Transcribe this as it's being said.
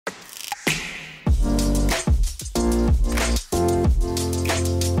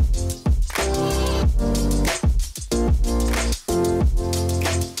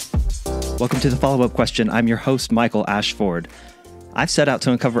Welcome to the follow-up question. I'm your host, Michael Ashford. I've set out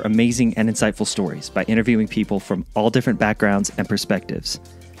to uncover amazing and insightful stories by interviewing people from all different backgrounds and perspectives.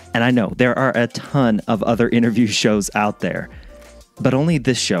 And I know there are a ton of other interview shows out there, but only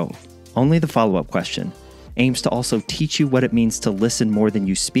this show, only the follow-up question, aims to also teach you what it means to listen more than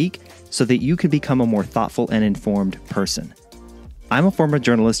you speak so that you can become a more thoughtful and informed person. I'm a former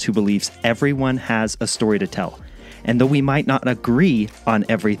journalist who believes everyone has a story to tell. And though we might not agree on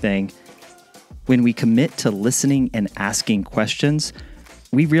everything, when we commit to listening and asking questions,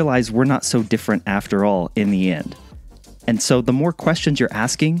 we realize we're not so different after all in the end. And so the more questions you're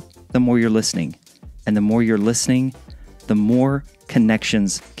asking, the more you're listening. And the more you're listening, the more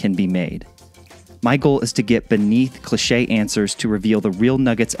connections can be made. My goal is to get beneath cliche answers to reveal the real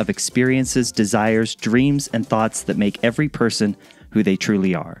nuggets of experiences, desires, dreams, and thoughts that make every person who they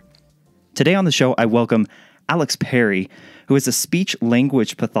truly are. Today on the show, I welcome Alex Perry, who is a speech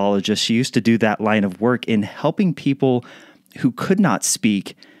language pathologist. She used to do that line of work in helping people who could not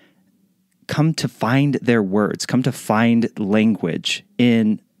speak come to find their words, come to find language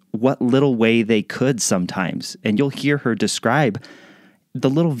in what little way they could sometimes. And you'll hear her describe the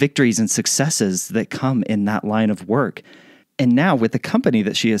little victories and successes that come in that line of work. And now with the company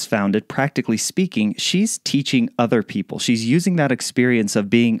that she has founded, Practically Speaking, she's teaching other people. She's using that experience of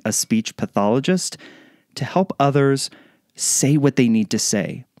being a speech pathologist to help others say what they need to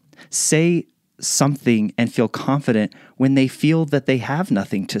say something and feel confident when they feel that they have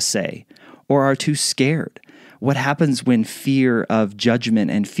nothing to say or are too scared. What happens when fear of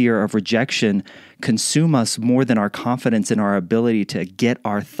judgment and fear of rejection consume us more than our confidence in our ability to get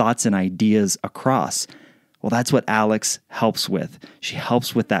our thoughts and ideas across? Well, that's what Alex helps with. She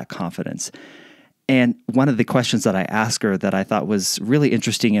helps with that confidence. And one of the questions that I asked her that I thought was really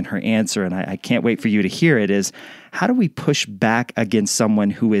interesting in her answer, and I can't wait for you to hear it, is how do we push back against someone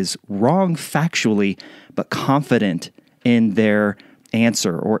who is wrong factually, but confident in their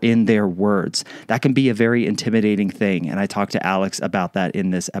answer or in their words? That can be a very intimidating thing. And I talked to Alex about that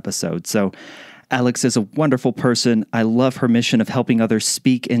in this episode. So Alex is a wonderful person. I love her mission of helping others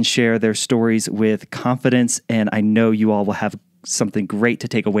speak and share their stories with confidence. And I know you all will have something great to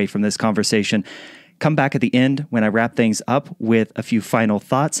take away from this conversation. Come back at the end when I wrap things up with a few final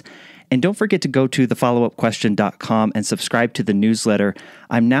thoughts. And don't forget to go to thefollowupquestion.com and subscribe to the newsletter.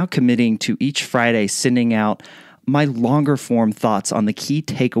 I'm now committing to each Friday sending out my longer form thoughts on the key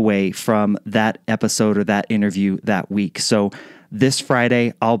takeaway from that episode or that interview that week. So this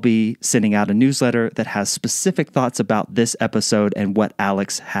Friday, I'll be sending out a newsletter that has specific thoughts about this episode and what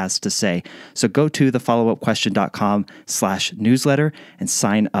Alex has to say. So go to thefollowupquestion.com/newsletter and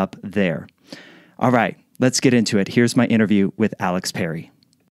sign up there. All right, let's get into it. Here's my interview with Alex Perry.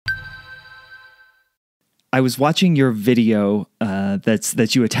 I was watching your video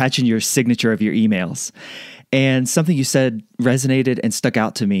that you attach in your signature of your emails, and something you said resonated and stuck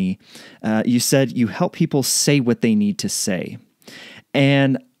out to me. You said you help people say what they need to say.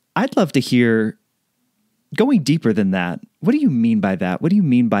 And I'd love to hear, going deeper than that, what do you mean by that? What do you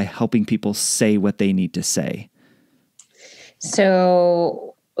mean by helping people say what they need to say? So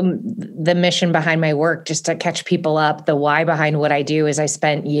the mission behind my work, just to catch people up, the why behind what I do is I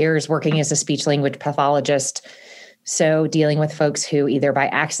spent years working as a speech language pathologist. So dealing with folks who either by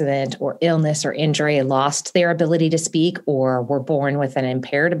accident or illness or injury lost their ability to speak or were born with an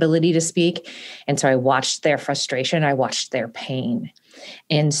impaired ability to speak. And so I watched their frustration. I watched their pain.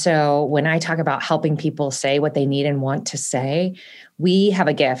 And so when I talk about helping people say what they need and want to say, we have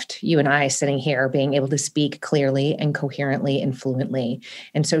a gift, you and I sitting here, being able to speak clearly and coherently and fluently.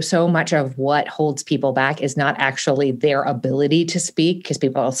 And so much of what holds people back is not actually their ability to speak, because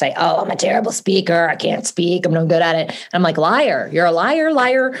people will say, oh, I'm a terrible speaker. I can't speak. I'm no good at it. And I'm like, liar. You're a liar,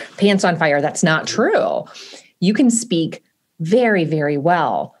 liar, pants on fire. That's not true. You can speak very, very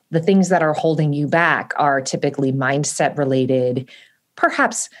well. The things that are holding you back are typically mindset related,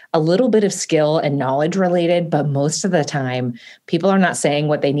 perhaps a little bit of skill and knowledge related, but most of the time, people are not saying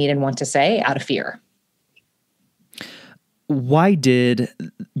what they need and want to say out of fear. Why did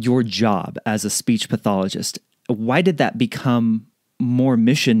your job as a speech pathologist, why did that become more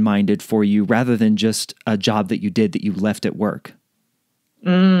mission-minded for you rather than just a job that you did that you left at work?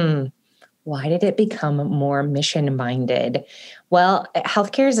 Why did it become more mission-minded? Well,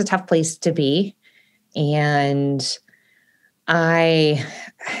 healthcare is a tough place to be. And Something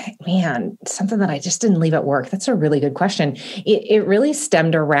that I just didn't leave at work. That's a really good question. It really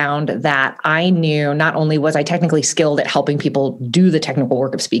stemmed around that I knew not only was I technically skilled at helping people do the technical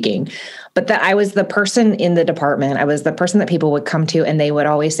work of speaking, but that I was the person in the department. I was the person that people would come to and they would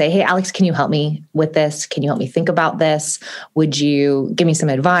always say, "Hey, Alex, can you help me with this? Can you help me think about this? Would you give me some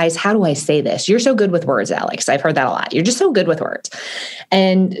advice? How do I say this? You're so good with words, Alex." I've heard that a lot. You're just so good with words.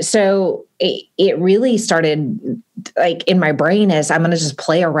 And so it really started like in my brain is I'm going to just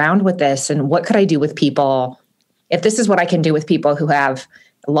play around with this. And what could I do with people? If this is what I can do with people who have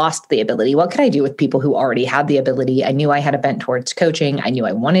lost the ability, what could I do with people who already had the ability? I knew I had a bent towards coaching. I knew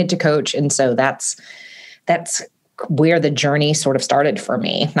I wanted to coach. And so that's where the journey sort of started for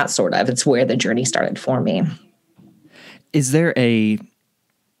me. Not sort of, it's where the journey started for me. Is there a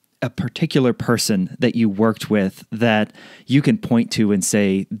particular person that you worked with that you can point to and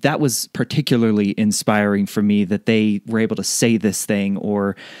say, that was particularly inspiring for me, that they were able to say this thing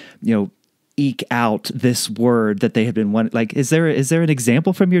or, eke out this word that they had been wanting? Like, is there an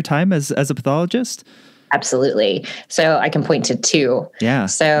example from your time as a pathologist? Absolutely. So I can point to two. Yeah.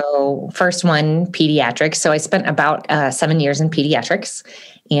 So first one, pediatrics. So I spent about 7 years in pediatrics.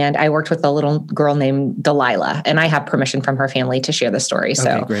 And I worked with a little girl named Delilah, and I have permission from her family to share the story. So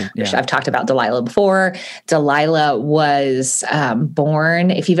okay, great. Yeah. I've talked about Delilah before. Delilah was born,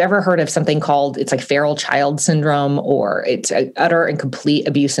 if you've ever heard of something called, it's like feral child syndrome, or it's utter and complete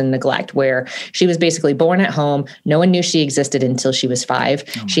abuse and neglect, where she was basically born at home. No one knew she existed until she was 5.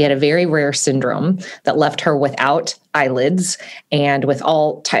 She had a very rare syndrome that left her without eyelids and with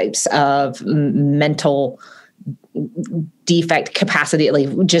all types of mental defect capacity, like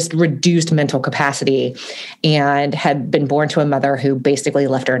just reduced mental capacity, and had been born to a mother who basically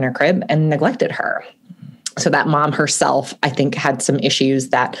left her in her crib and neglected her. So that mom herself, I think, had some issues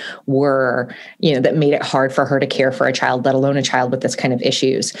that were, that made it hard for her to care for a child, let alone a child with this kind of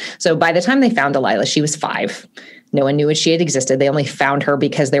issues. So by the time they found Delilah, she was 5. No one knew she had existed. They only found her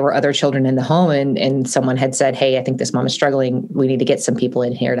because there were other children in the home, and someone had said, "Hey, I think this mom is struggling. We need to get some people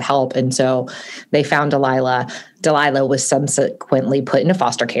in here to help." And so they found Delilah. Delilah was subsequently put into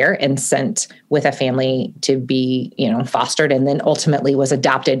foster care and sent with a family to be, fostered, and then ultimately was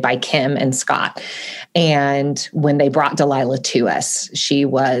adopted by Kim and Scott. And when they brought Delilah to us, she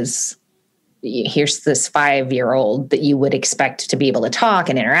was, here's this 5-year-old that you would expect to be able to talk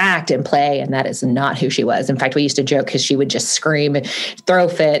and interact and play. And that is not who she was. In fact, we used to joke because she would just scream and throw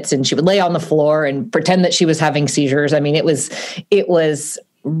fits, and she would lay on the floor and pretend that she was having seizures. I mean, it was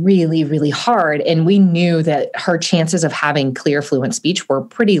really, really hard. And we knew that her chances of having clear, fluent speech were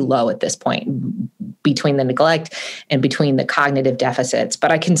pretty low at this point, between the neglect and between the cognitive deficits.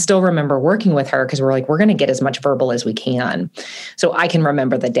 But I can still remember working with her because we're like, we're going to get as much verbal as we can. So I can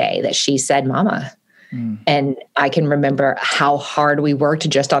remember the day that she said, "Mama." And I can remember how hard we worked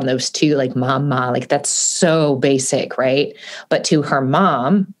just on those two, like mama, like that's so basic, right? But to her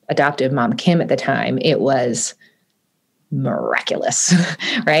mom, adoptive mom, Kim at the time, it was miraculous,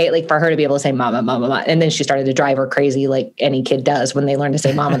 right? Like for her to be able to say mama, mama, mama. And then she started to drive her crazy, like any kid does when they learn to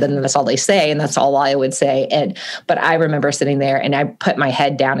say mama, then that's all they say. And that's all I would say. But I remember sitting there and I put my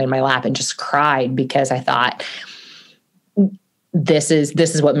head down in my lap and just cried because I thought, this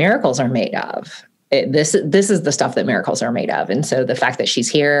is what miracles are made of. This is the stuff that miracles are made of. And so the fact that she's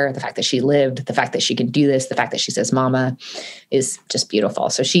here, the fact that she lived, the fact that she can do this, the fact that she says mama is just beautiful.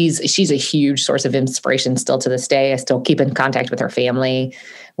 So she's a huge source of inspiration still to this day. I still keep in contact with her family,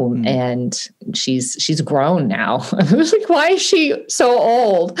 and she's grown now. I was like, why is she so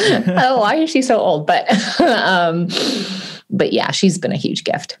old? Why is she so old? But yeah, she's been a huge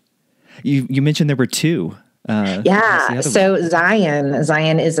gift. You mentioned there were 2. So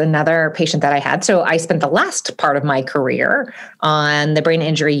Zion is another patient that I had. So I spent the last part of my career on the brain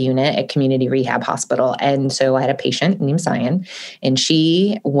injury unit at Community Rehab Hospital. And so I had a patient named Zion, and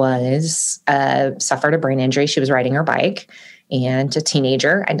she was suffered a brain injury. She was riding her bike, and a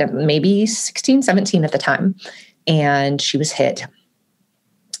teenager, maybe 16, 17 at the time. And she was hit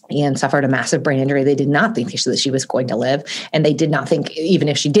and suffered a massive brain injury. They did not think that she was going to live. And they did not think, even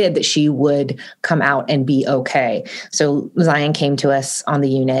if she did, that she would come out and be okay. So Zion came to us on the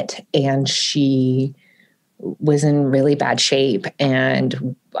unit, and she was in really bad shape.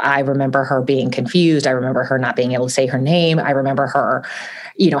 And I remember her being confused. I remember her not being able to say her name. I remember her,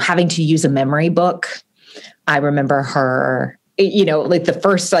 having to use a memory book. I remember her, like the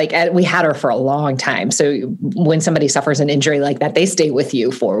first, we had her for a long time. So when somebody suffers an injury like that, they stay with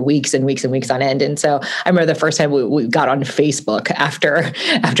you for weeks and weeks and weeks on end. And so I remember the first time we got on Facebook after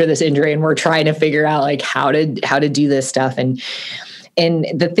this injury, and we're trying to figure out like how to do this stuff. And And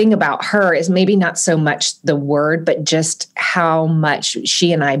the thing about her is maybe not so much the word, but just how much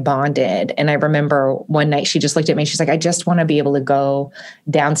she and I bonded. And I remember one night she just looked at me. She's like, I just want to be able to go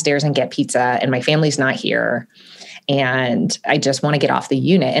downstairs and get pizza, and my family's not here. And I just want to get off the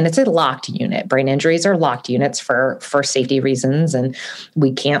unit. And it's a locked unit. Brain injuries are locked units for safety reasons. And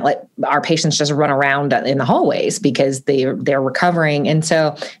we can't let our patients just run around in the hallways because they're recovering. And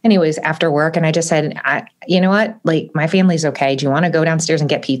so anyways, after work, and I just said, you know what, like, my family's okay. Do you want to go downstairs and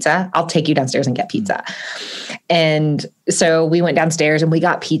get pizza? I'll take you downstairs and get pizza. And so we went downstairs and we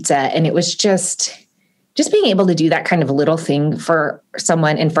got pizza, and it was just being able to do that kind of little thing for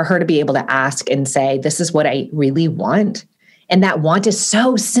someone, and for her to be able to ask and say, this is what I really want. And that want is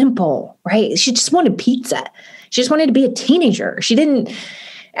so simple, right? She just wanted pizza. She just wanted to be a teenager. She didn't.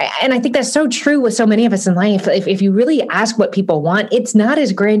 And I think that's so true with so many of us in life. If you really ask what people want, it's not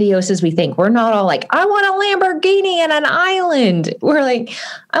as grandiose as we think. We're not all like, I want a Lamborghini and an island. We're like,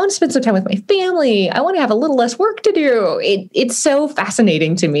 I want to spend some time with my family. I want to have a little less work to do. It's so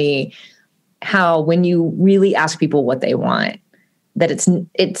fascinating to me how, when you really ask people what they want, that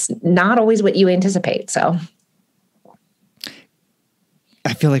it's not always what you anticipate. So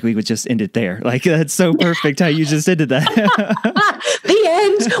I feel like we would just end it there. Like, that's so perfect how you just ended that. The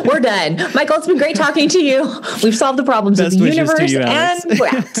end. We're done. Michael, it's been great talking to you. We've solved the problems of the universe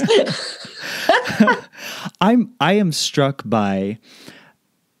and I am struck by,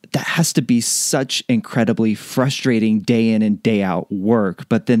 that has to be such incredibly frustrating day in and day out work.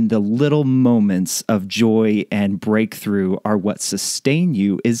 But then the little moments of joy and breakthrough are what sustain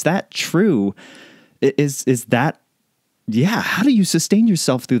you. Is that true? Is that, yeah. How do you sustain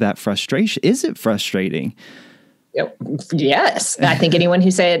yourself through that frustration? Is it frustrating? Yes. I think anyone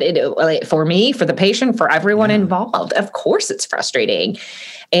who said it, for me, for the patient, for everyone involved, of course it's frustrating.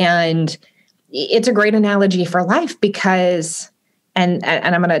 And it's a great analogy for life because, and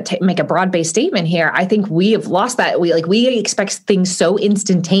I'm going to make a broad-based statement here. I think we have lost that. We expect things so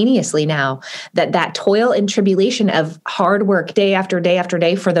instantaneously now that toil and tribulation of hard work day after day after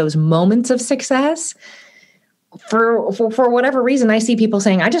day for those moments of success. For whatever reason, I see people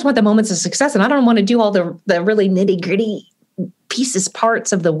saying, I just want the moments of success and I don't want to do all the really nitty-gritty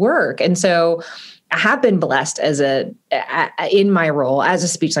parts of the work. And so I have been blessed in my role as a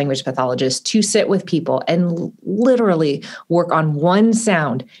speech language pathologist to sit with people and literally work on one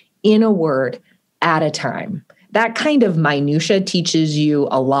sound in a word at a time. That kind of minutia teaches you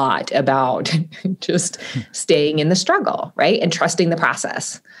a lot about just staying in the struggle, right? And trusting the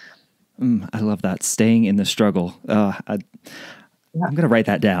process. I love that. Staying in the struggle. I'm going to write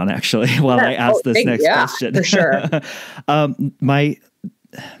that down actually while I ask this next question. For sure.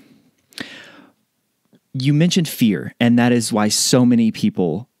 You mentioned fear, and that is why so many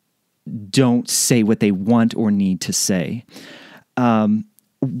people don't say what they want or need to say.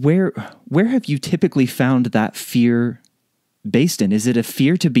 Where have you typically found that fear based in? Is it a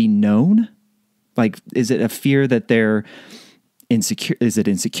fear to be known? Like, is it a fear that they're insecure? Is it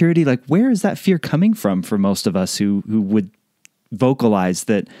insecurity? Like, where is that fear coming from for most of us who would vocalize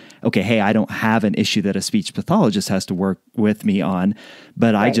that, okay, hey, I don't have an issue that a speech pathologist has to work with me on,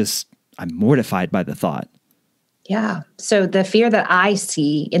 but right. I'm mortified by the thought. Yeah. So the fear that I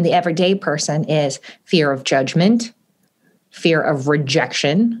see in the everyday person is fear of judgment, fear of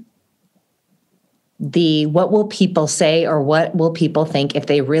rejection, what will people say or what will people think if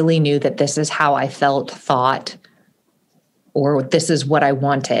they really knew that this is how I thought, or this is what I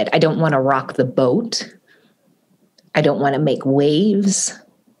wanted. I don't want to rock the boat. I don't want to make waves.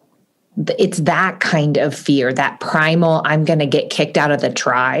 It's that kind of fear, that primal, I'm going to get kicked out of the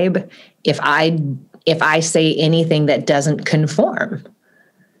tribe if I say anything that doesn't conform.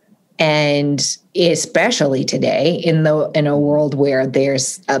 And especially today in a world where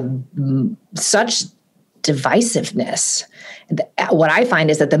there's such divisiveness, what I find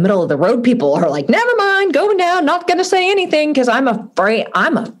is that the middle of the road people are like, never mind, going down, not going to say anything because I'm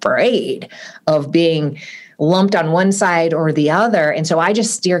afraid of being lumped on one side or the other. And so I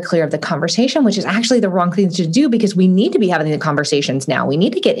just steer clear of the conversation, which is actually the wrong thing to do because we need to be having the conversations now. We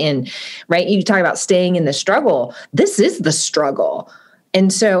need to get in, right? You talk about staying in the struggle. This is the struggle.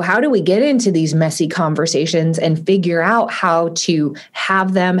 And so how do we get into these messy conversations and figure out how to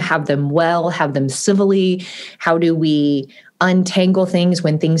have them well, have them civilly? How do we untangle things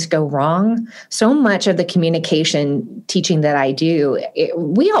when things go wrong? So much of the communication teaching that I do,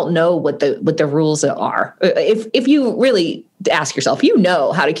 we all know what the rules are. If you really ask yourself, you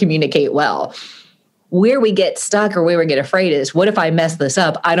know how to communicate well. Where we get stuck or where we get afraid is, what if I mess this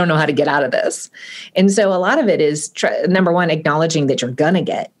up? I don't know how to get out of this. And so a lot of it is, number one, acknowledging that you're going to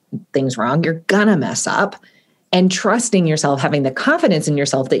get things wrong. You're going to mess up. and trusting yourself, having the confidence in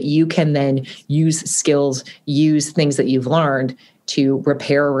yourself that you can then use skills, use things that you've learned to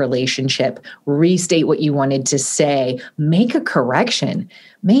repair a relationship, restate what you wanted to say, make a correction.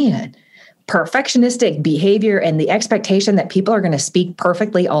 Man, perfectionistic behavior and the expectation that people are going to speak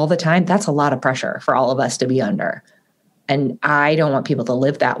perfectly all the time, that's a lot of pressure for all of us to be under. And I don't want people to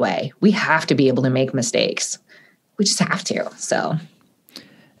live that way. We have to be able to make mistakes. We just have to. So,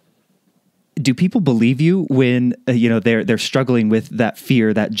 do people believe you when they're struggling with that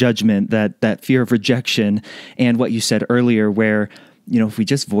fear, that judgment, that fear of rejection, and what you said earlier, where if we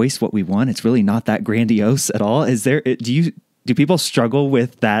just voice what we want, it's really not that grandiose at all? Do people struggle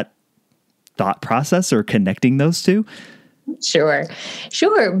with that thought process or connecting those two? Sure.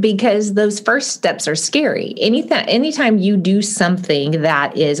 Because those first steps are scary. Anytime you do something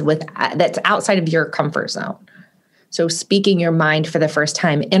that's outside of your comfort zone. So speaking your mind for the first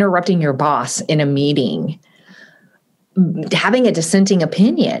time, interrupting your boss in a meeting, having a dissenting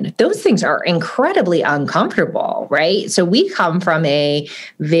opinion, those things are incredibly uncomfortable, right? So we come from a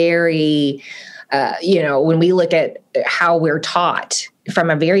very, when we look at how we're taught from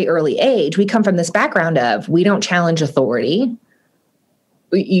a very early age, we come from this background of we don't challenge authority.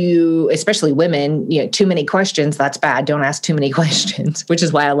 Especially women, too many questions, that's bad. Don't ask too many questions, which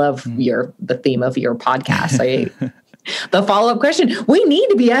is why I love the theme of your podcast. The follow-up question. We need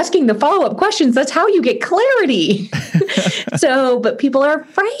to be asking the follow-up questions. That's how you get clarity. But people are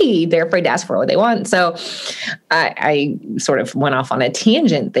afraid. They're afraid to ask for what they want. So I sort of went off on a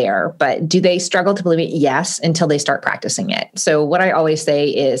tangent there, but do they struggle to believe it? Yes, until they start practicing it. So what I always say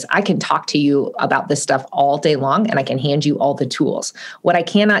is I can talk to you about this stuff all day long and I can hand you all the tools. What I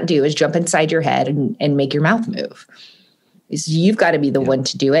cannot do is jump inside your head and make your mouth move. Is you've got to be the one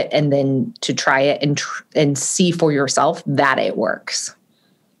to do it and then to try it and see for yourself that it works.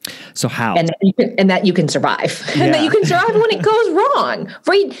 So how? And that you can survive. Yeah. And that you can survive when it goes wrong,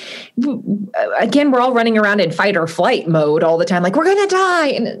 right? Again, we're all running around in fight or flight mode all the time. Like, we're going to die.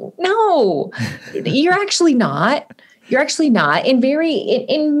 And no, you're actually not. You're actually not.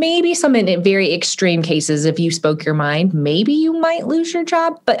 In maybe some in very extreme cases, if you spoke your mind, maybe you might lose your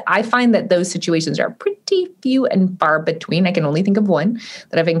job. But I find that those situations are pretty few and far between. I can only think of one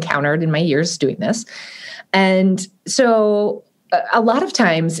that I've encountered in my years doing this. And so a lot of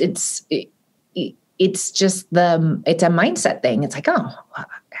times it's just it's a mindset thing. It's like,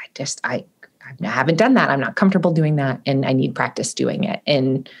 I haven't done that. I'm not comfortable doing that. And I need practice doing it.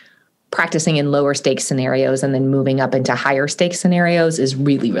 And practicing in lower stakes scenarios and then moving up into higher stakes scenarios is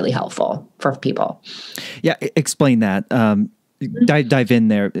really, really helpful for people. Yeah. Explain that. Dive in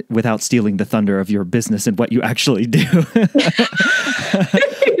there without stealing the thunder of your business and what you actually do.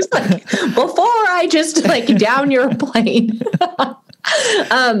 Before I just down your plane.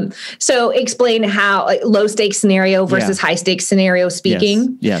 So explain how low stakes scenario versus high stakes scenario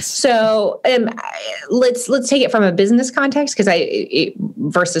speaking. Yes. So let's take it from a business context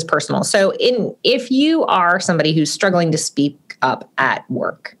versus personal. So if you are somebody who's struggling to speak up at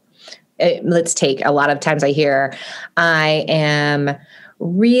work, let's take a lot of times I hear I am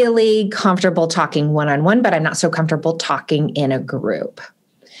really comfortable talking one-on-one, but I'm not so comfortable talking in a group.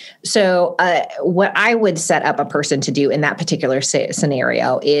 So what I would set up a person to do in that particular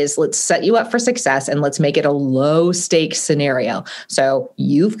scenario is let's set you up for success and let's make it a low stakes scenario. So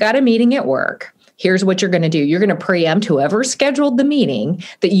you've got a meeting at work. Here's what you're going to do. You're going to preempt whoever scheduled the meeting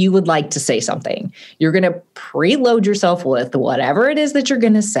that you would like to say something. You're going to preload yourself with whatever it is that you're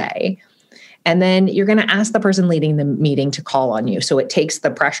going to say. And then you're going to ask the person leading the meeting to call on you. So it takes the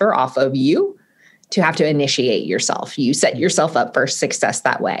pressure off of you to have to initiate yourself. You set yourself up for success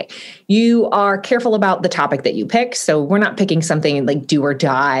that way. You are careful about the topic that you pick. So we're not picking something like do or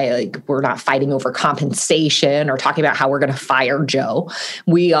die. Like we're not fighting over compensation or talking about how we're going to fire Joe.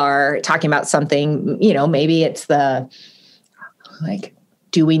 We are talking about something, maybe it's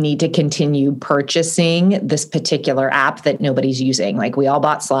do we need to continue purchasing this particular app that nobody's using? Like we all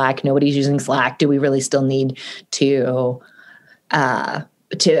bought Slack, nobody's using Slack. Do we really still need to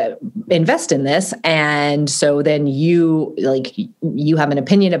invest in this? And so then you have an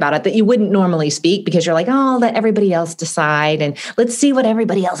opinion about it that you wouldn't normally speak because you're like, oh, let everybody else decide. And let's see what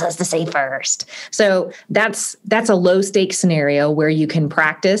everybody else has to say first. So that's a low stakes scenario where you can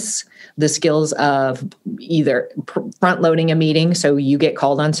practice the skills of either front loading a meeting. So you get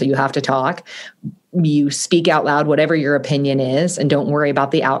called on, so you have to talk. You speak out loud, whatever your opinion is, and don't worry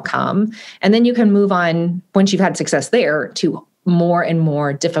about the outcome. And then you can move on once you've had success there to more and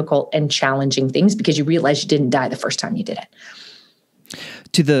more difficult and challenging things because you realize you didn't die the first time you did it.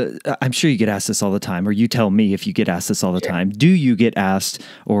 I'm sure you get asked this all the time, or you tell me if you get asked this all the time. Do you get asked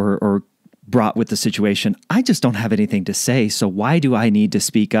or brought with the situation, I just don't have anything to say. So why do I need to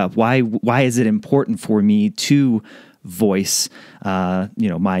speak up? Why is it important for me to voice,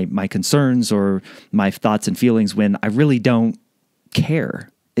 my concerns or my thoughts and feelings when I really don't care?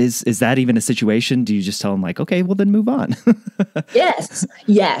 Is that even a situation? Do you just tell them like, okay, well then move on? Yes.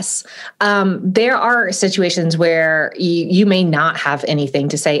 There are situations where you may not have anything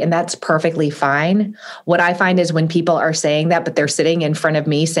to say, and that's perfectly fine. What I find is when people are saying that, but they're sitting in front of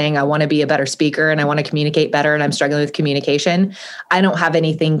me saying, I want to be a better speaker and I want to communicate better and I'm struggling with communication, I don't have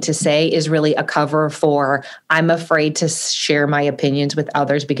anything to say is really a cover for, I'm afraid to share my opinions with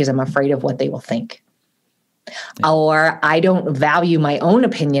others because I'm afraid of what they will think. Yeah. Or I don't value my own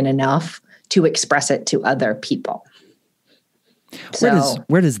opinion enough to express it to other people.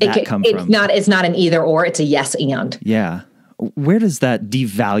 Where does that come from? It's not an either or, it's a yes and. Yeah. Where does that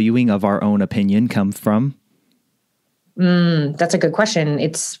devaluing of our own opinion come from? That's a good question.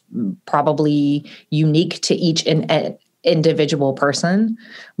 It's probably unique to each individual person.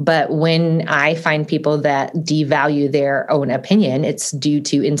 But when I find people that devalue their own opinion, it's due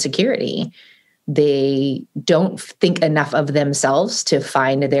to insecurity. They don't think enough of themselves to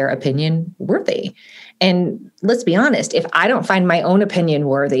find their opinion worthy. And let's be honest, if I don't find my own opinion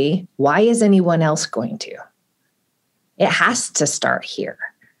worthy, why is anyone else going to? It has to start here.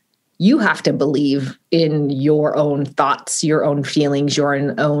 You have to believe in your own thoughts, your own feelings, your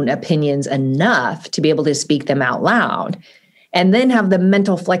own opinions enough to be able to speak them out loud. And then have the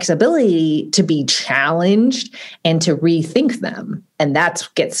mental flexibility to be challenged and to rethink them. And that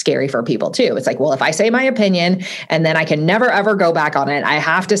gets scary for people too. It's like, well, if I say my opinion and then I can never, ever go back on it, I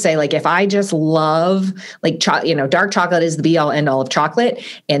have to say, like, if I just love, like, dark chocolate is the be all end all of chocolate,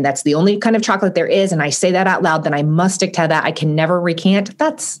 and that's the only kind of chocolate there is, and I say that out loud, then I must stick to that. I can never recant.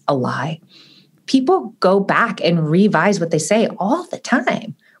 That's a lie. People go back and revise what they say all the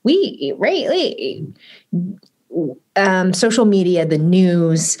time. Social media, the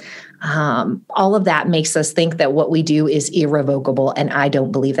news, all of that makes us think that what we do is irrevocable. And I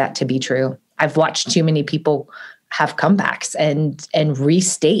don't believe that to be true. I've watched too many people have comebacks and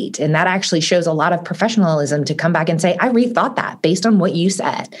restate. And that actually shows a lot of professionalism to come back and say, I rethought that based on what you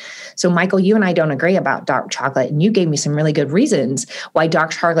said. So Michael, you and I don't agree about dark chocolate. And you gave me some really good reasons why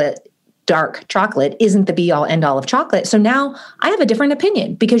dark chocolate isn't the be all end all of chocolate. So now I have a different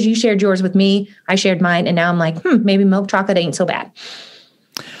opinion because you shared yours with me, I shared mine, and now I'm like, maybe milk chocolate ain't so bad.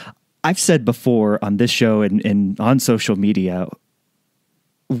 I've said before on this show and on social media,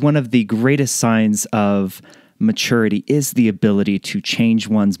 one of the greatest signs of maturity is the ability to change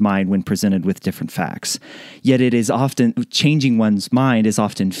one's mind when presented with different facts. Yet it is often, changing one's mind is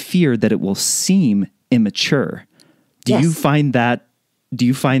often feared that it will seem immature. Do you find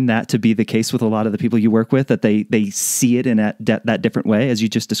that to be the case with a lot of the people you work with, that they see it in that different way as you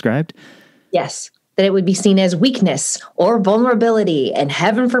just described? Yes, that it would be seen as weakness or vulnerability, and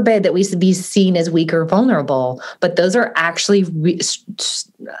heaven forbid that we be seen as weak or vulnerable. But those are actually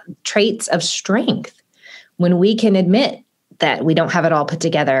traits of strength. When we can admit that we don't have it all put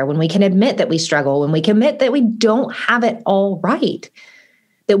together, when we can admit that we struggle, when we can admit that we don't have it all right,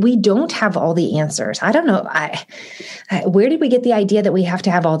 that we don't have all the answers. I don't know. Where did we get the idea that we have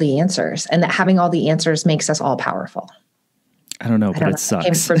to have all the answers and that having all the answers makes us all powerful? I don't know, but it sucks. It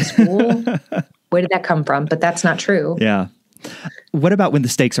came from school. Where did that come from? But that's not true. Yeah. What about when the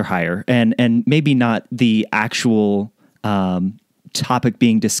stakes are higher and maybe not the actual topic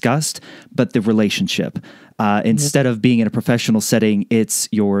being discussed, but the relationship? Instead of being in a professional setting, it's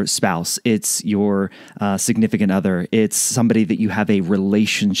your spouse, it's your significant other, it's somebody that you have a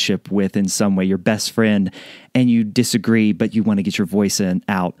relationship with in some way, your best friend, and you disagree, but you want to get your voice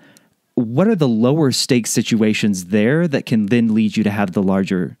out. What are the lower stakes situations there that can then lead you to have the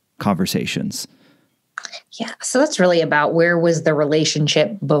larger conversations? Yeah. So that's really about where was the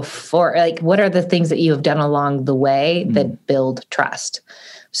relationship before? Like, what are the things that you have done along the way that build trust?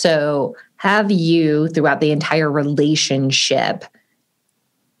 So have you, throughout the entire relationship,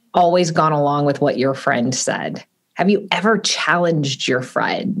 always gone along with what your friend said? Have you ever challenged your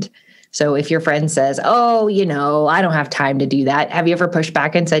friend? So if your friend says, oh, I don't have time to do that, have you ever pushed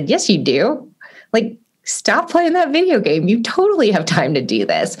back and said, yes, you do? Like, stop playing that video game. You totally have time to do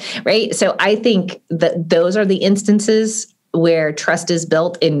this, right? So I think that those are the instances where trust is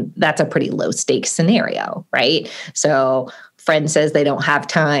built in. That's a pretty low stakes scenario, right? So friend says they don't have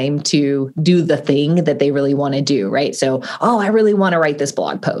time to do the thing that they really want to do, right? So, I really want to write this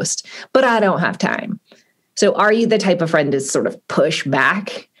blog post, but I don't have time. So are you the type of friend to sort of push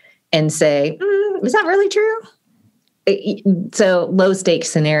back and say, is that really true? So low stakes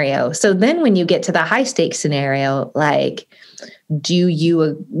scenario. So then when you get to the high stakes scenario, like do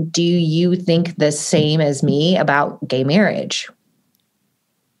you think the same as me about gay marriage?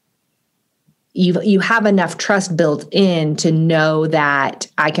 You have enough trust built in to know that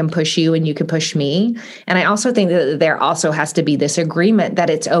I can push you and you can push me. And I also think that there also has to be this agreement that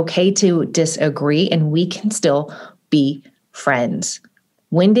it's okay to disagree and we can still be friends.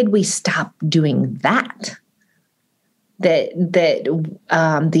 When did we stop doing that?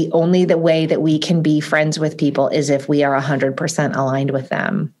 The only way that we can be friends with people is if we are 100% aligned with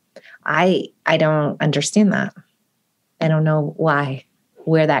them. I don't understand that. I don't know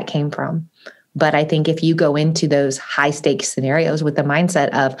where that came from. But I think if you go into those high stakes scenarios with the mindset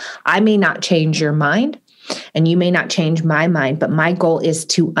of, I may not change your mind and you may not change my mind, but my goal is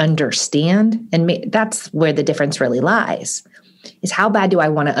to understand. And that's where the difference really lies, is how bad do I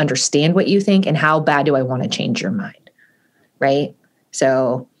want to understand what you think and how bad do I want to change your mind, right?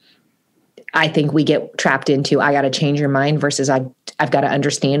 So I think we get trapped into, I got to change your mind versus I've got to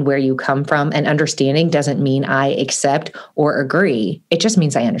understand where you come from. And understanding doesn't mean I accept or agree. It just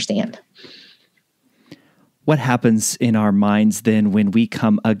means I understand. What happens in our minds then when we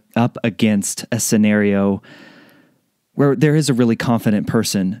come up against a scenario where there is a really confident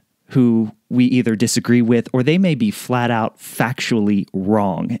person who we either disagree with or they may be flat out factually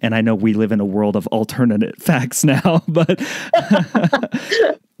wrong? And I know we live in a world of alternate facts now, but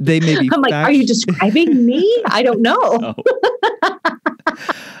they may be. I'm like, are you describing me? I don't know.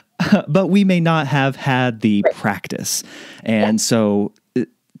 But we may not have had the practice. And so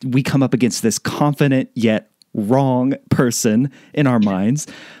we come up against this confident yet wrong person in our minds.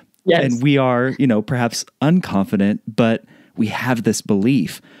 Yes. And we are, perhaps unconfident, but we have this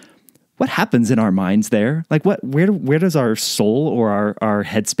belief. What happens in our minds there? Like where does our soul or our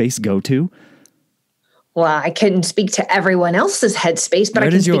headspace go to? Well, I couldn't speak to everyone else's headspace, but I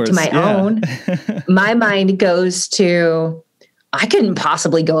can speak to my own. My mind goes to, I couldn't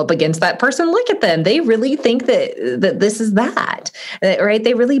possibly go up against that person. Look at them. They really think that this is that, right?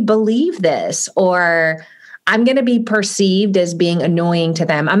 They really believe this, or I'm going to be perceived as being annoying to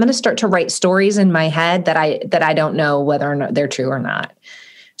them. I'm going to start to write stories in my head that I don't know whether or not they're true or not.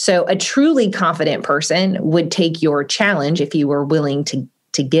 So a truly confident person would take your challenge if you were willing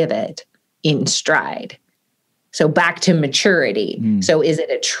to give it in stride. So back to maturity. So is it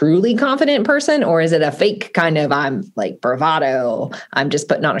a truly confident person or is it a fake kind of, I'm like bravado, I'm just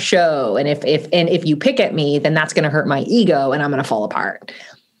putting on a show. And if you pick at me, then that's going to hurt my ego and I'm going to fall apart.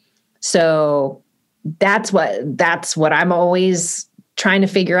 So that's what I'm always trying to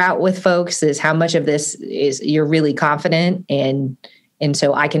figure out with folks, is how much of this is you're really confident and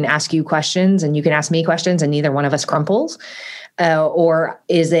so I can ask you questions and you can ask me questions and neither one of us crumples. Or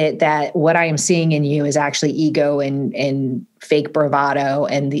is it that what I am seeing in you is actually ego and fake bravado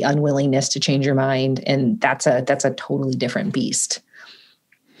and the unwillingness to change your mind? And that's a totally different beast.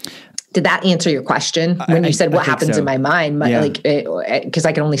 Did that answer your question when you said what happens in my mind? Because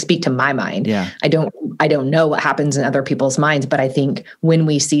I can only speak to my mind. Yeah. I don't know what happens in other people's minds, but I think when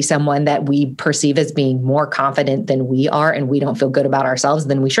we see someone that we perceive as being more confident than we are and we don't feel good about ourselves,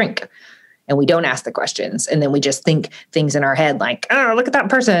 then we shrink. And we don't ask the questions. And then we just think things in our head like, oh, look at that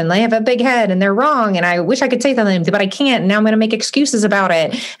person. They have a big head and they're wrong. And I wish I could say something, but I can't. And now I'm going to make excuses about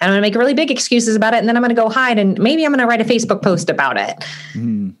it. And I'm going to make really big excuses about it. And then I'm going to go hide. And maybe I'm going to write a Facebook post about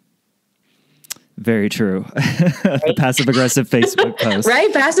it. Very true. The passive aggressive Facebook post.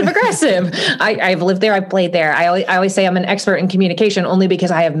 Right? Passive aggressive. I've lived there. I've played there. I always say I'm an expert in communication only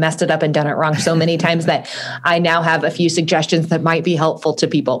because I have messed it up and done it wrong so many times that I now have a few suggestions that might be helpful to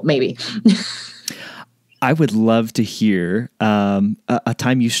people. Maybe. I would love to hear a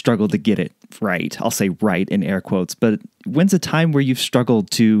time you struggled to get it right. I'll say right in air quotes, but when's a time where you've struggled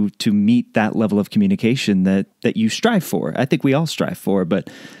to meet that level of communication that you strive for? I think we all strive for, but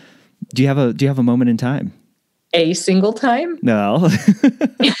do you have a moment in time? A single time? No.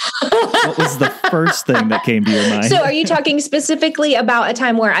 What was the first thing that came to your mind? So are you talking specifically about a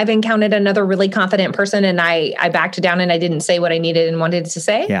time where I've encountered another really confident person and I backed down and I didn't say what I needed and wanted to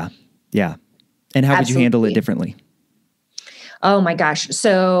say? Yeah. Yeah. And how would you handle it differently? Oh my gosh.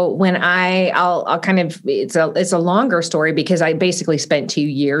 So when I'll kind of, it's a longer story because I basically spent 2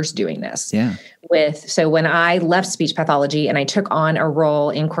 years doing this. Yeah. So when I left speech pathology and I took on a role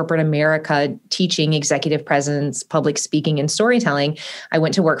in corporate America, teaching executive presence, public speaking, and storytelling, I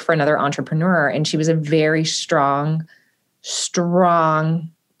went to work for another entrepreneur, and she was a very strong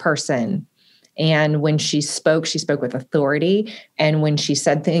person. And when she spoke with authority. And when she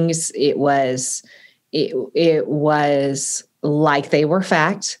said things, it was like they were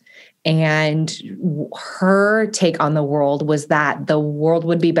fact. And her take on the world was that the world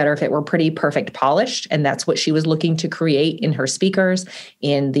would be better if it were pretty perfect polished. And that's what she was looking to create in her speakers,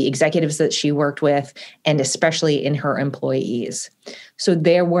 in the executives that she worked with, and especially in her employees. So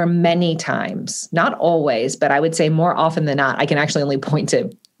there were many times, not always, but I would say more often than not, I can actually only point to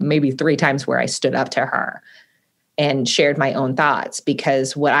maybe 3 times where I stood up to her and shared my own thoughts,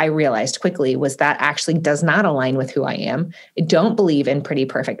 because what I realized quickly was that actually does not align with who I am. I don't believe in pretty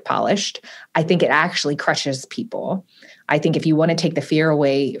perfect polished. I think it actually crushes people. I think if you want to take the fear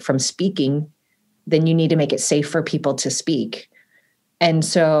away from speaking, then you need to make it safe for people to speak. And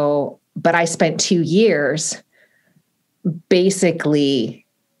so, but I spent 2 years basically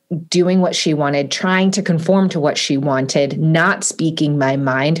doing what she wanted, trying to conform to what she wanted, not speaking my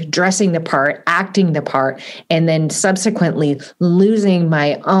mind, dressing the part, acting the part, and then subsequently losing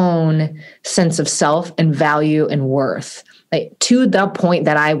my own sense of self and value and worth. Like, to the point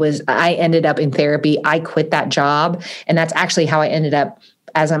that I ended up in therapy. I quit that job. And that's actually how I ended up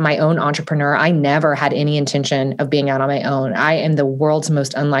as my own entrepreneur. I never had any intention of being out on my own. I am the world's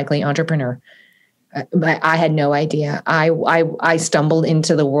most unlikely entrepreneur. I had no idea. I stumbled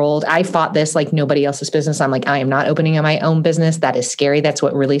into the world. I fought this like nobody else's business. I'm like, I am not opening my own business. That is scary. That's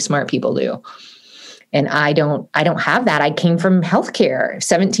what really smart people do. And I don't have that. I came from healthcare,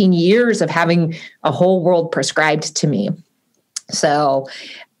 17 years of having a whole world prescribed to me. So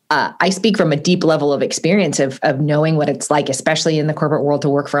I speak from a deep level of experience of knowing what it's like, especially in the corporate world, to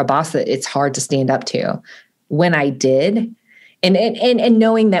work for a boss that it's hard to stand up to. When I did, and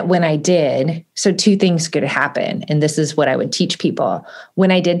knowing that when I did, so 2 things could happen. And this is what I would teach people.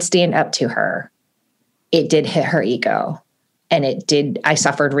 When I did stand up to her, it did hit her ego. And I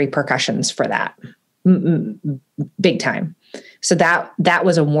suffered repercussions for that. Big time. So that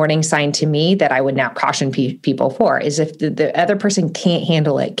was a warning sign to me that I would now caution people for, is if the other person can't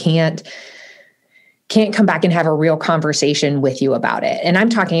handle it, can't come back and have a real conversation with you about it. And I'm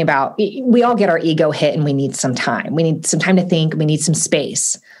talking about, we all get our ego hit and we need some time. We need some time to think. We need some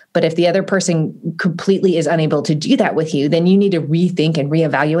space. But if the other person completely is unable to do that with you, then you need to rethink and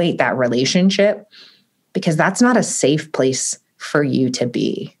reevaluate that relationship, because that's not a safe place for you to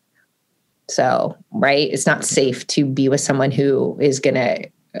be. So, right? It's not safe to be with someone who is going to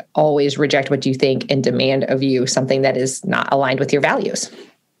always reject what you think and demand of you something that is not aligned with your values.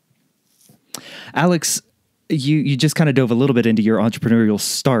 Alex, you just kind of dove a little bit into your entrepreneurial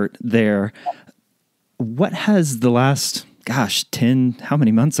start there. What has the last, how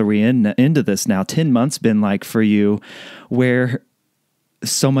many months are we into this now? 10 months been like for you, where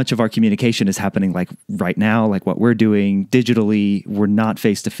so much of our communication is happening like right now, like what we're doing digitally, we're not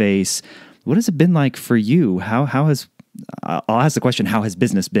face to face. What has it been like for you? How has, I'll ask the question, how has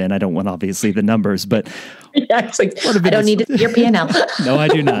business been? I don't want obviously the numbers, but yeah, it's like, I don't need to see your P&L. No, I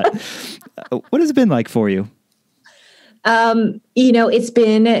do not. What has it been like for you? It's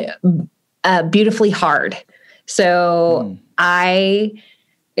been beautifully hard. So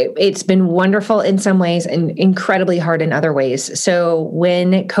it's been wonderful in some ways and incredibly hard in other ways. So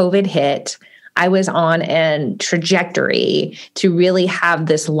when COVID hit, I was on a trajectory to really have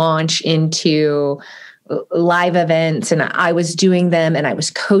this launch into live events, and I was doing them and I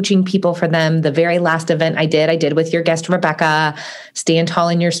was coaching people for them. The very last event I did with your guest, Rebecca, Stand Tall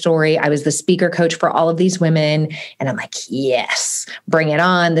in Your Story. I was the speaker coach for all of these women. And I'm like, yes, bring it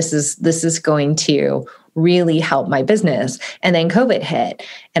on. This is going to really help my business. And then COVID hit,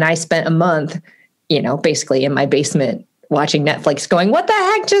 and I spent a month, basically in my basement watching Netflix going, what the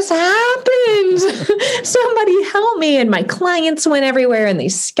heck just happened? Somebody help me. And my clients went everywhere and they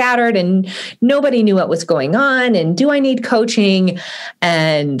scattered and nobody knew what was going on. And do I need coaching?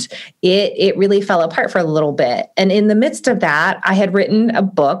 And it really fell apart for a little bit. And in the midst of that, I had written a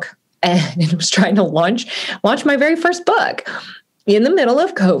book and was trying to launch my very first book in the middle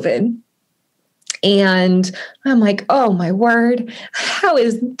of COVID. And I'm like, oh my word, how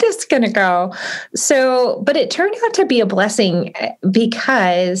is this going to go? So, but it turned out to be a blessing,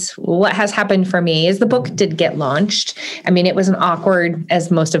 because what has happened for me is the book did get launched. I mean, it was an awkward, as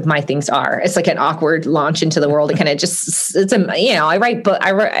most of my things are. It's like an awkward launch into the world. It kind of just, I write,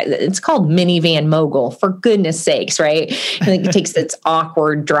 it's called Minivan Mogul, for goodness sakes, right? I think it takes its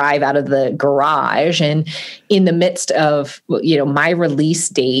awkward drive out of the garage. And in the midst of, my release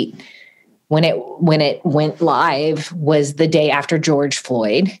date, when it went live was the day after George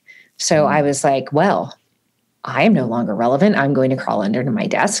Floyd. So I was like, well, I am no longer relevant. I'm going to crawl under my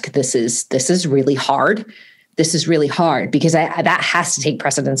desk. This is really hard. This is really hard, because that has to take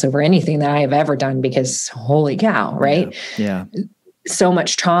precedence over anything that I have ever done, because holy cow, right? Yeah. So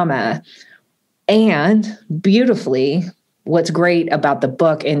much trauma. And beautifully, what's great about the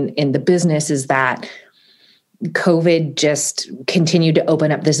book and the business is that COVID just continued to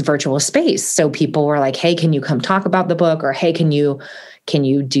open up this virtual space. So people were like, hey, can you come talk about the book? Or, hey, can you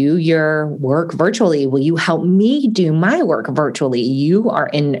do your work virtually? Will you help me do my work virtually? You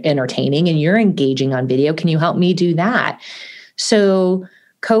are entertaining and you're engaging on video. Can you help me do that? So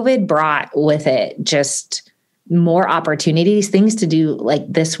COVID brought with it just more opportunities, things to do like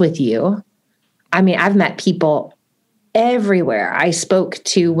this with you. I mean, I've met people everywhere. I spoke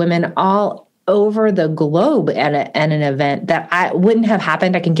to women all over the globe at an event that wouldn't have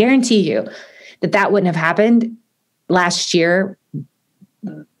happened. I can guarantee you that wouldn't have happened last year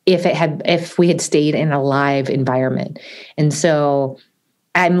if we had stayed in a live environment. And so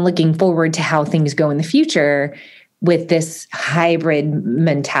I'm looking forward to how things go in the future with this hybrid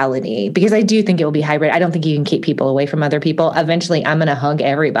mentality, because I do think it will be hybrid. I don't think you can keep people away from other people. Eventually, I'm going to hug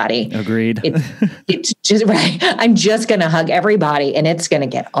everybody. Agreed. It's just right. I'm just going to hug everybody, and it's going to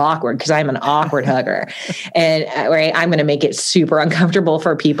get awkward because I'm an awkward hugger. And right, I'm going to make it super uncomfortable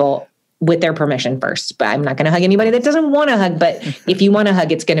for people with their permission first. But I'm not going to hug anybody that doesn't want to hug. But if you want to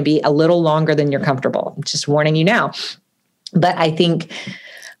hug, it's going to be a little longer than you're comfortable. I'm just warning you now. But I think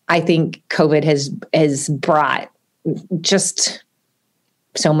COVID has brought just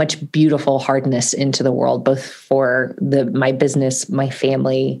so much beautiful hardness into the world, both for my business, my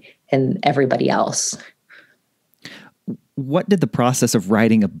family, and everybody else. What did the process of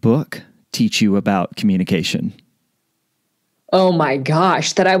writing a book teach you about communication? Oh my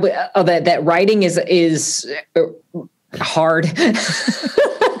gosh, that writing is hard.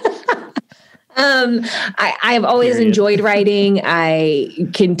 I've always enjoyed writing. I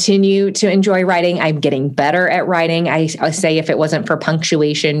continue to enjoy writing. I'm getting better at writing. I say if it wasn't for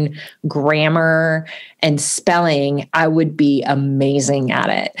punctuation, grammar, and spelling, I would be amazing at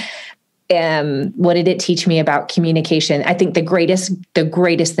it. What did it teach me about communication? I think the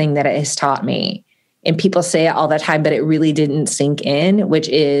greatest thing that it has taught me, and people say it all the time, but it really didn't sink in, which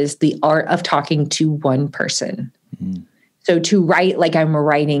is the art of talking to one person. Mm-hmm. So to write like I'm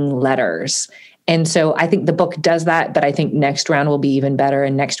writing letters. And so I think the book does that, but I think next round will be even better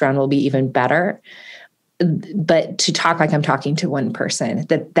and next round will be even better. But to talk like I'm talking to one person,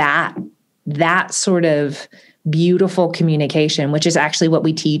 that sort of beautiful communication, which is actually what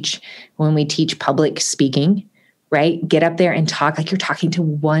we teach when we teach public speaking, right? Get up there and talk like you're talking to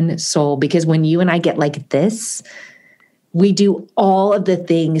one soul. Because when you and I get like this, we do all of the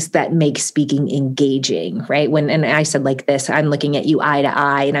things that make speaking engaging, right? And I said like this, I'm looking at you eye to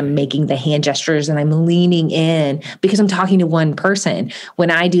eye and I'm making the hand gestures and I'm leaning in because I'm talking to one person. When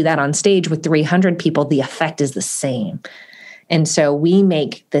I do that on stage with 300 people, the effect is the same. And so we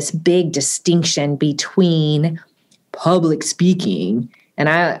make this big distinction between public speaking and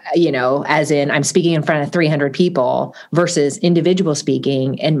as in I'm speaking in front of 300 people versus individual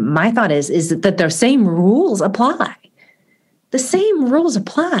speaking. And my thought is that the same rules apply. The same rules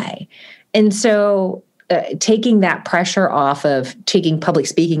apply. And so taking that pressure off of taking public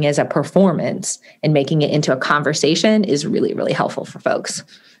speaking as a performance and making it into a conversation is really, really helpful for folks.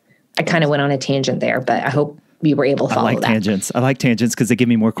 I kind of went on a tangent there, but I hope you were able to follow that. I like tangents because they give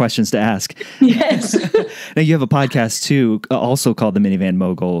me more questions to ask. Yes. Now you have a podcast too, also called The Minivan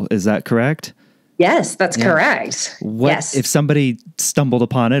Mogul. Is that correct? Yes, that's correct. Yes. If somebody stumbled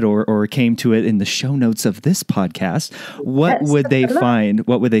upon it or came to it in the show notes of this podcast, what would they find?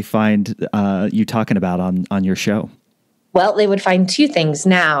 What would they find you talking about on your show? Well, they would find two things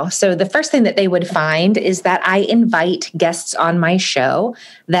now. So the first thing that they would find is that I invite guests on my show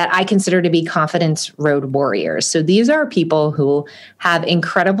that I consider to be confidence road warriors. So these are people who have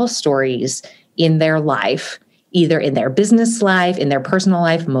incredible stories in their life, either in their business life, in their personal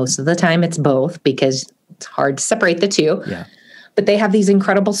life. Most of the time it's both because it's hard to separate the two. Yeah. But they have these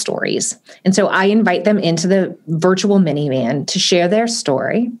incredible stories. And so I invite them into the virtual minivan to share their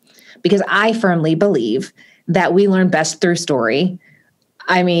story because I firmly believe that we learn best through story.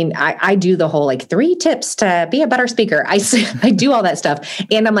 I mean, I do the whole 3 tips to be a better speaker. I do all that stuff.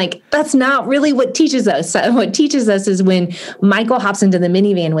 And I'm like, that's not really what teaches us. What teaches us is when Michael hops into the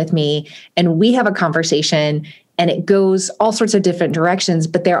minivan with me and we have a conversation and it goes all sorts of different directions,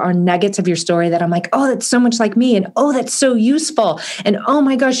 but there are nuggets of your story that I'm like, oh, that's so much like me. And oh, that's so useful. And oh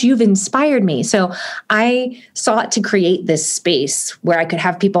my gosh, you've inspired me. So I sought to create this space where I could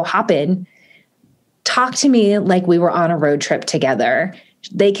have people hop in, talk to me like we were on a road trip together,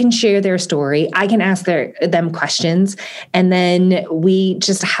 They can share their story. I can ask them questions, and then we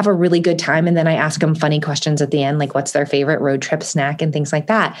just have a really good time. And then I ask them funny questions at the end, like what's their favorite road trip snack and things like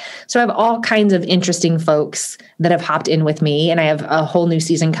that. So I have all kinds of interesting folks that have hopped in with me, and I have a whole new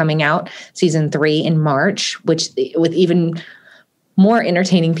season coming out, season 3 in March, which with even more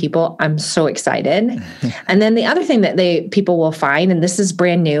entertaining people. I'm so excited. And then the other thing that people will find, and this is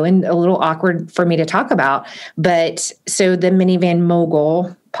brand new and a little awkward for me to talk about, but so the Minivan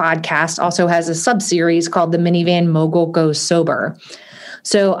Mogul podcast also has a sub-series called the Minivan Mogul Goes Sober.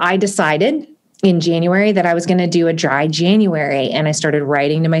 So I decided in January that I was going to do a dry January, and I started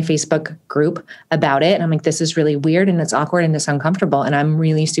writing to my Facebook group about it. And I'm like, this is really weird and it's awkward and it's uncomfortable. And I'm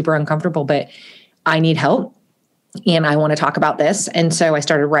really super uncomfortable, but I need help. And I want to talk about this. And so I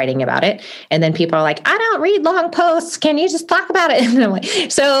started writing about it. And then people are like, I don't read long posts. Can you just talk about it? And I'm like,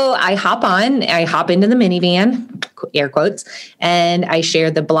 so I hop into the minivan, air quotes, and I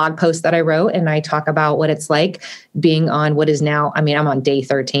share the blog post that I wrote. And I talk about what it's like being on what is now, I'm on day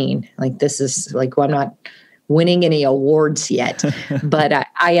 13. Like, this is like, well, I'm not winning any awards yet, but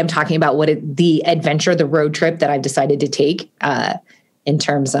I am talking about the adventure, the road trip that I've decided to take in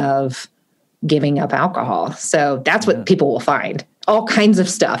terms of giving up alcohol. So that's what people will find. All kinds of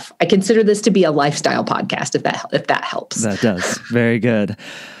stuff. I consider this to be a lifestyle podcast, if that helps. That does. Very good.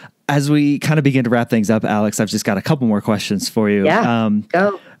 As we kind of begin to wrap things up, Alex, I've just got a couple more questions for you. Yeah,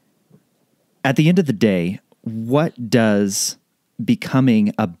 go. At the end of the day, what does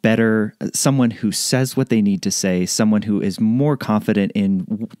becoming someone who says what they need to say, someone who is more confident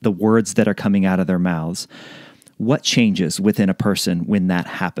in the words that are coming out of their mouths, what changes within a person when that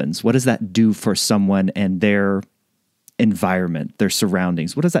happens? What does that do for someone and their environment, their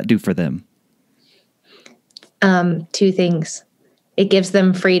surroundings? What does that do for them? 2 things. It gives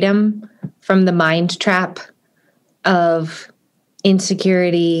them freedom from the mind trap of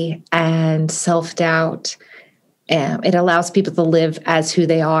insecurity and self-doubt. It allows people to live as who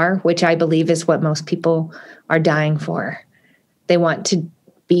they are, which I believe is what most people are dying for. They want to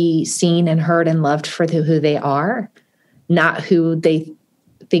be seen and heard and loved for who they are, not who they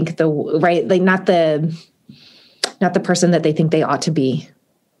think not the person that they think they ought to be.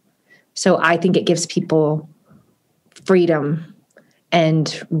 So I think it gives people freedom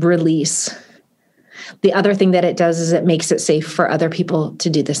and release. The other thing that it does is it makes it safe for other people to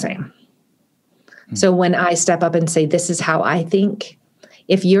do the same. So when I step up and say, this is how I think,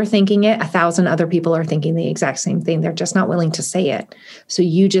 if you're thinking it, 1,000 other people are thinking the exact same thing. They're just not willing to say it. So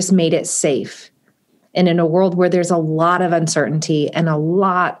you just made it safe. And in a world where there's a lot of uncertainty and a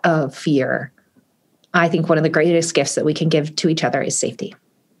lot of fear, I think one of the greatest gifts that we can give to each other is safety.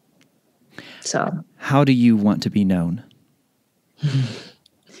 So, how do you want to be known?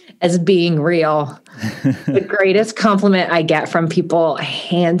 As being real. The greatest compliment I get from people,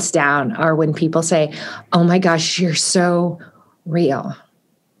 hands down, are when people say, oh my gosh, you're so real.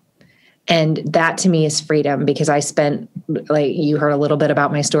 And that to me is freedom, because I spent, like you heard a little bit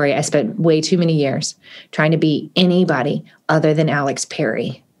about my story, I spent way too many years trying to be anybody other than Alex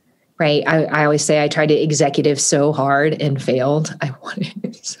Perry, right? I always say I tried to executive so hard and failed. I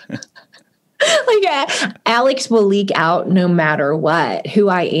wanted Alex will leak out no matter what. Who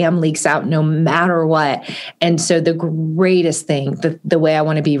I am leaks out no matter what. And so the greatest thing, the way I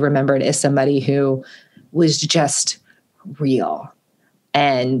want to be remembered is somebody who was just real.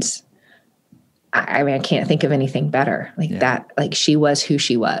 And I can't think of anything better that. Like, she was who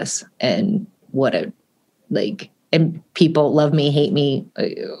she was, and and people love me, hate me,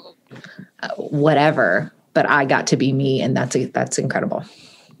 whatever, but I got to be me. And that's incredible.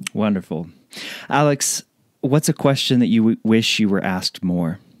 Wonderful. Alex, what's a question that you wish you were asked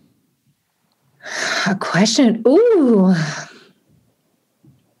more? A question? Ooh.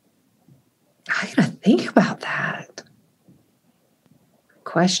 I gotta think about that.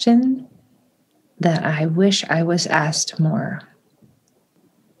 Question that I wish I was asked more.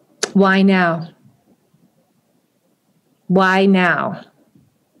 Why now? Why now?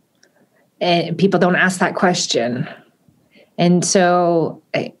 And people don't ask that question. And so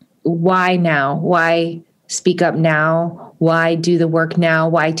why now? Why speak up now? Why do the work now?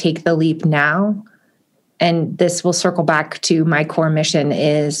 Why take the leap now? And this will circle back to my core mission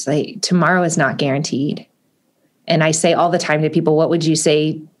is tomorrow is not guaranteed. And I say all the time to people, what would you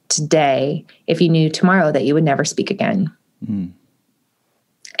say today if you knew tomorrow that you would never speak again? Mm.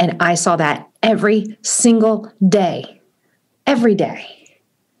 And I saw that every single day, every day.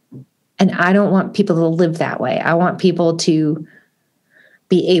 And I don't want people to live that way. I want people to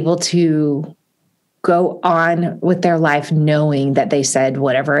be able to go on with their life knowing that they said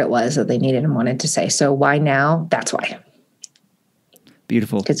whatever it was that they needed and wanted to say. So why now? That's why.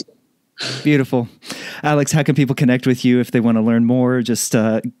 Beautiful. Beautiful. Alex, how can people connect with you if they want to learn more? Just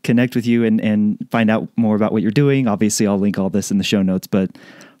connect with you and find out more about what you're doing. Obviously, I'll link all this in the show notes, but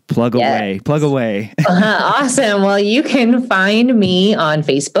plug away. Awesome. Well, you can find me on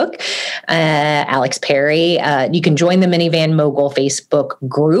Facebook, Alex Perry. You can join the Minivan Mogul Facebook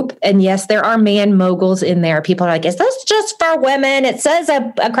group. And yes, there are man moguls in there. People are like, is this just for women? It says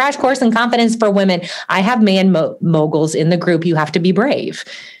a crash course in confidence for women. I have man moguls in the group. You have to be brave.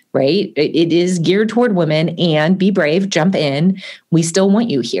 Right? It is geared toward women, and be brave, jump in. We still want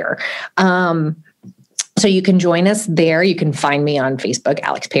you here. So you can join us there. You can find me on Facebook,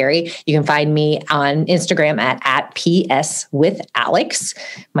 Alex Perry. You can find me on Instagram at PS with Alex.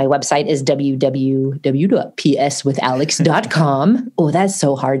 My website is www.pswithalex.com. Oh, that's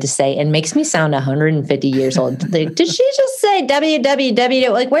so hard to say and makes me sound 150 years old. Like, did she just say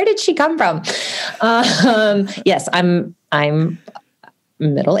www? Like, where did she come from? Yes, I'm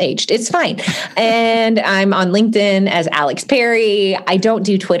middle-aged. It's fine. And I'm on LinkedIn as Alex Perry. I don't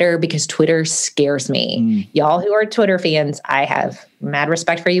do Twitter because Twitter scares me. Y'all who are Twitter fans, I have mad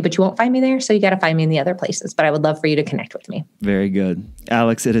respect for you, but you won't find me there. So you got to find me in the other places. But I would love for you to connect with me. Very good.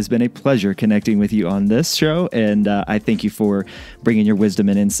 Alex, it has been a pleasure connecting with you on this show. And I thank you for bringing your wisdom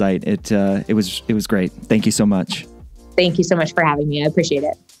and insight. It was great. Thank you so much. Thank you so much for having me. I appreciate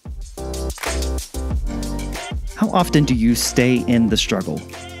it. How often do you stay in the struggle?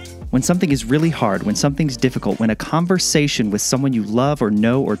 When something is really hard, when something's difficult, when a conversation with someone you love or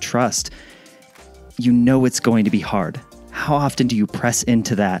know or trust, you know it's going to be hard. How often do you press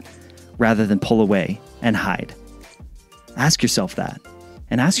into that rather than pull away and hide? Ask yourself that.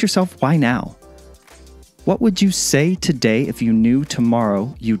 And ask yourself, why now? What would you say today if you knew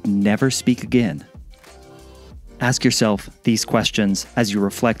tomorrow you'd never speak again? Ask yourself these questions as you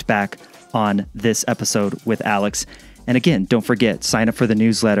reflect back on this episode with Alex. And again, don't forget, sign up for the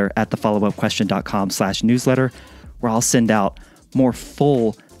newsletter at thefollowupquestion.com/newsletter, where I'll send out more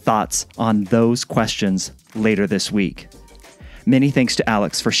full thoughts on those questions later this week. Many thanks to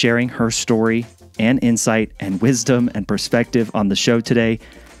Alex for sharing her story and insight and wisdom and perspective on the show today.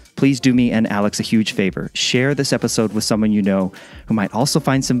 Please do me and Alex a huge favor. Share this episode with someone you know who might also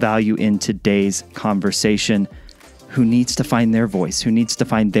find some value in today's conversation, who needs to find their voice, who needs to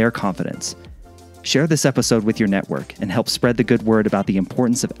find their confidence. Share this episode with your network and help spread the good word about the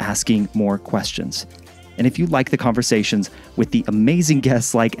importance of asking more questions. And if you like the conversations with the amazing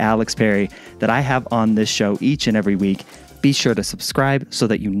guests like Alex Perry that I have on this show each and every week, be sure to subscribe so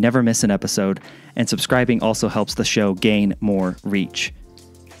that you never miss an episode. And subscribing also helps the show gain more reach.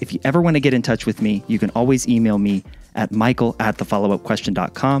 If you ever want to get in touch with me, you can always email me at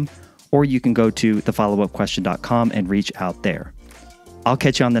michael@thefollowupquestion.com, or you can go to thefollowupquestion.com and reach out there. I'll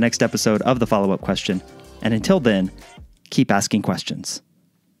catch you on the next episode of The Follow-Up Question. And until then, keep asking questions.